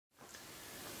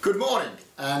Good morning,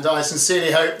 and I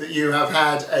sincerely hope that you have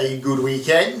had a good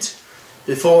weekend.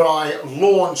 Before I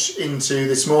launch into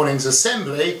this morning's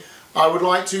assembly, I would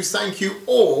like to thank you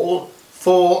all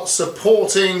for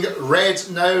supporting Red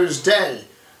Nose Day.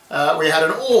 We had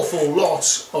an awful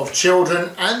lot of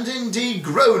children and indeed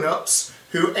grown-ups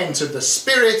who entered the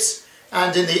spirit,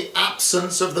 and in the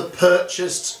absence of the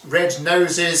purchased red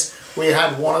noses, we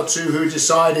had one or two who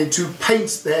decided to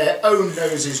paint their own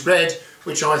noses red,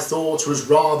 which I thought was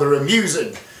rather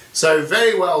amusing. So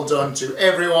very well done to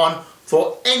everyone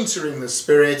for entering the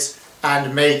spirit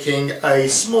and making a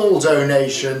small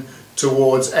donation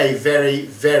towards a very,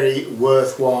 very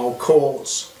worthwhile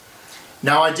cause.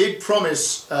 Now, I did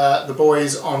promise the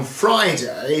boys on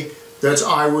Friday that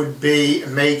I would be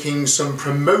making some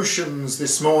promotions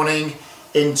this morning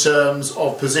in terms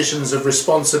of positions of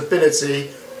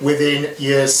responsibility within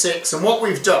Year 6. And what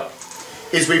we've done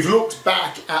is we've looked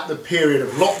back at the period of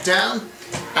lockdown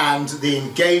and the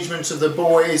engagement of the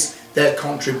boys, their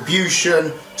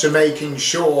contribution to making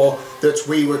sure that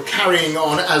we were carrying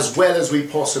on as well as we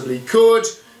possibly could,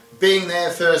 being there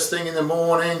first thing in the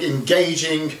morning,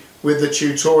 engaging with the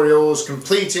tutorials,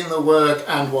 completing the work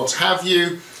and what have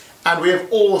you. And we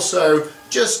have also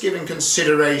just given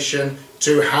consideration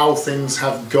to how things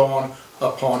have gone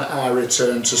upon our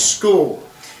return to school.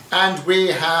 And we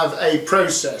have a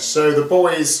process. So the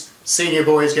boys, senior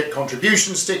boys, get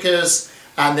contribution stickers,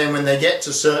 and then when they get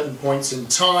to certain points in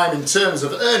time, in terms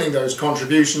of earning those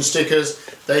contribution stickers,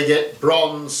 they get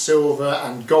bronze, silver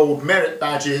and gold merit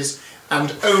badges,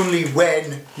 and only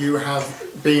when you have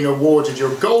been awarded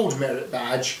your gold merit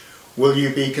badge will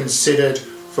you be considered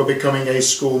for becoming a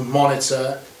school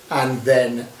monitor and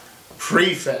then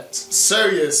prefect. So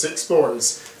Year 6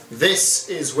 boys, this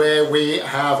is where we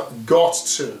have got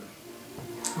to.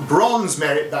 Bronze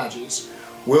merit badges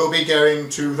will be going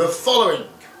to the following: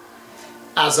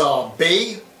 Azar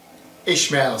B,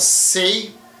 Ishmael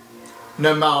C,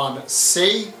 Naman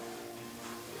C,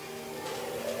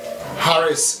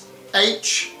 Harris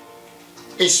H,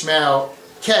 Ishmael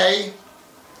K,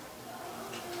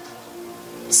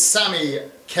 Sammy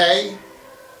K,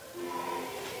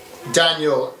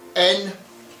 Daniel N,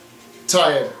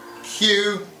 Tyab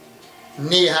Q,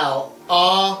 Nihal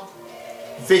R,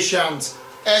 Vishant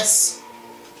S,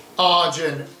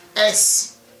 Arjun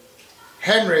S,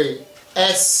 Henry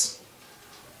S,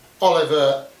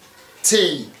 Oliver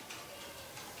T.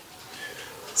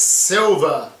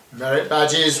 Silver merit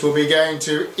badges will be going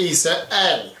to Isa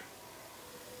A,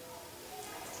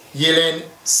 Yilin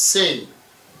C,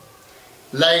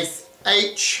 Laith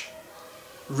H,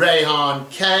 Rayhan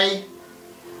K,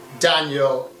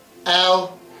 Daniel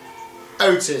L,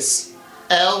 Otis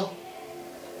L,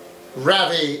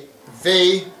 Ravi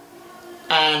V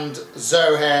and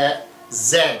Zohair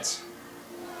Z.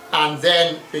 And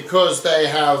then, because they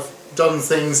have done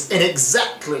things in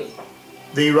exactly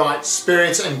the right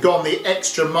spirit and gone the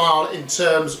extra mile in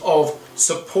terms of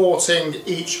supporting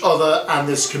each other and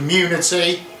this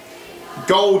community,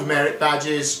 gold merit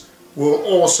badges will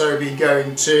also be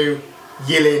going to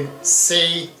Yilin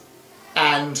C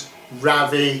and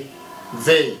Ravi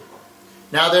V.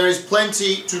 Now, there is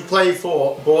plenty to play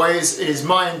for, boys. It is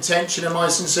my intention and my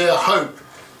sincere hope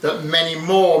that many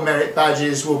more merit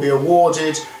badges will be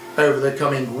awarded over the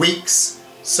coming weeks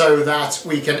so that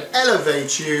we can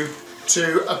elevate you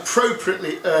to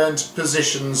appropriately earned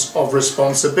positions of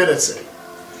responsibility.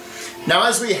 Now,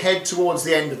 as we head towards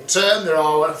the end of term, there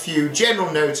are a few general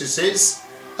notices.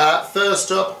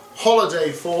 First up,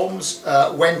 holiday forms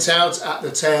went out at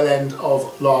the tail end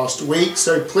of last week,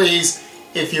 so please,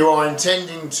 if you are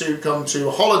intending to come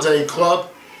to Holiday Club,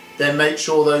 then make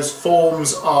sure those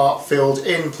forms are filled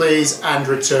in, please, and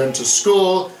return to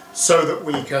school so that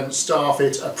we can staff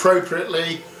it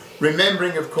appropriately.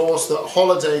 Remembering, of course, that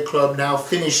Holiday Club now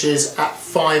finishes at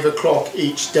 5 o'clock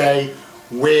each day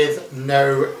with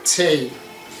no tea.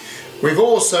 We've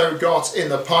also got in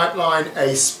the pipeline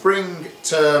a spring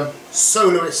term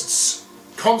soloists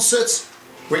concert,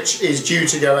 which is due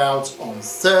to go out on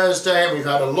Thursday, and we've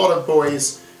had a lot of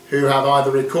boys who have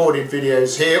either recorded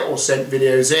videos here or sent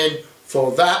videos in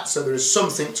for that, so there is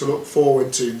something to look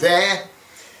forward to there.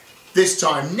 This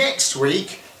time next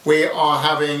week we are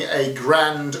having a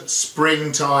grand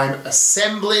springtime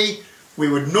assembly. We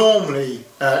would normally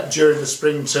during the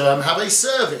spring term have a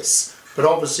service, but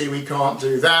obviously we can't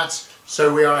do that,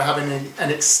 so we are having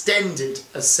an extended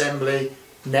assembly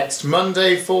next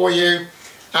Monday for you.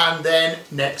 And then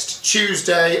next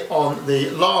Tuesday, on the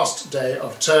last day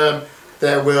of term,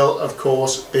 there will of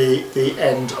course be the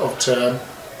end of term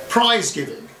prize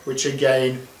giving, which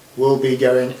again will be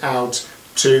going out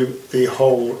to the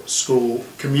whole school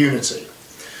community.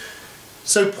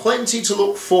 So plenty to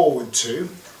look forward to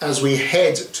as we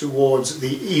head towards the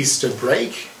Easter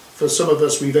break. For some of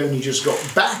us, we've only just got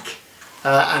back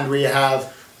and we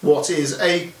have what is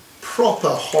a proper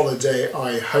holiday,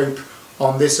 I hope,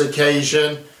 on this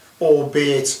occasion,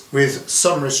 albeit with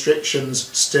some restrictions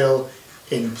still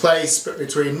in place. But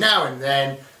between now and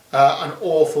then, an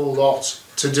awful lot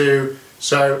to do.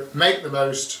 So make the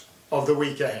most of the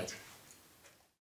week ahead.